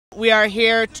we are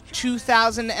here,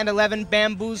 2011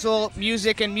 Bamboozle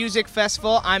Music and Music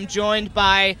Festival. I'm joined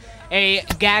by a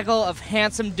gaggle of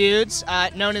handsome dudes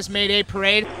known as Mayday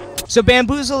Parade. So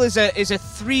Bamboozle is a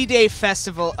 3-day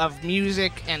festival of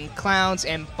music and clowns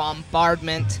and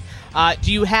bombardment.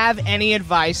 Do you have any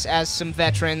advice as some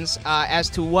veterans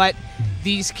as to what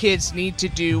these kids need to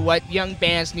do, what young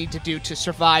bands need to do to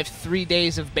survive 3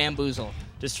 days of Bamboozle?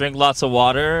 Just drink lots of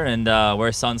water and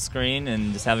wear sunscreen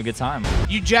and just have a good time.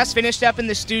 You just finished up in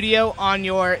the studio on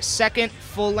your second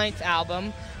full-length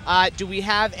album. Do we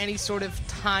have any sort of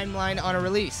timeline on a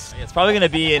release? It's probably going to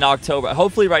be in October.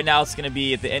 Hopefully right now it's going to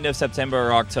be at the end of September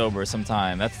or October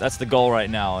sometime. That's the goal right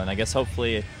now, and I guess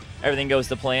hopefully everything goes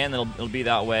to plan. It'll be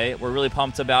that way. We're really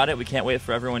pumped about it. We can't wait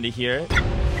for everyone to hear it.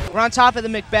 We're on top of the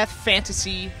Macbeth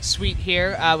Fantasy Suite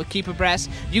here with Keep Abreast.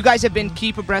 You guys have been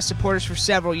Keep Abreast supporters for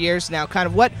several years now. Kind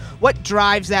of what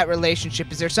drives that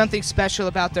relationship? Is there something special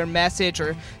about their message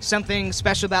or something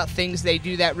special about things they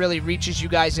do that really reaches you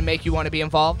guys and make you want to be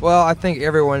involved? Well, I think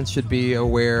everyone should be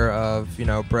aware of,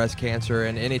 breast cancer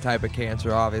and any type of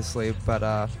cancer, obviously.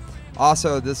 But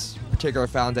also, this particular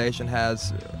foundation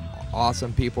has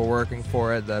awesome people working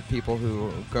for it. The people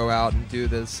who go out and do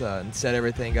this and set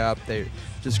everything up, they're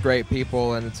just great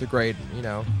people, and it's a great,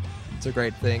 it's a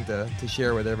great thing to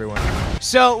share with everyone.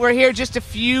 So we're here just a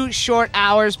few short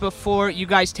hours before you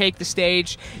guys take the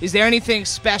stage. Is there anything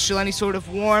special, any sort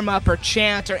of warm-up or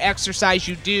chant or exercise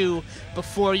you do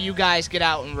before you guys get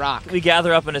out and rock? We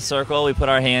gather up in a circle, we put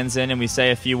our hands in, and we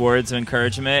say a few words of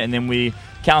encouragement, and then we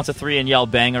count to 3 and yell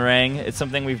bangarang. It's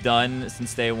something we've done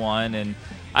since day one, and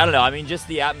I don't know, I mean, just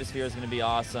the atmosphere is going to be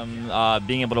awesome.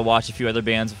 Being able to watch a few other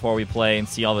bands before we play and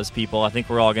see all those people, I think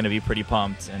we're all going to be pretty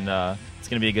pumped, and it's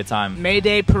going to be a good time.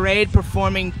 Mayday Parade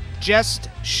performing just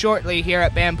shortly here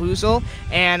at Bamboozle,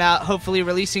 and hopefully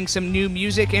releasing some new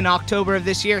music in October of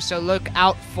this year, so look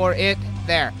out for it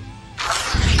there.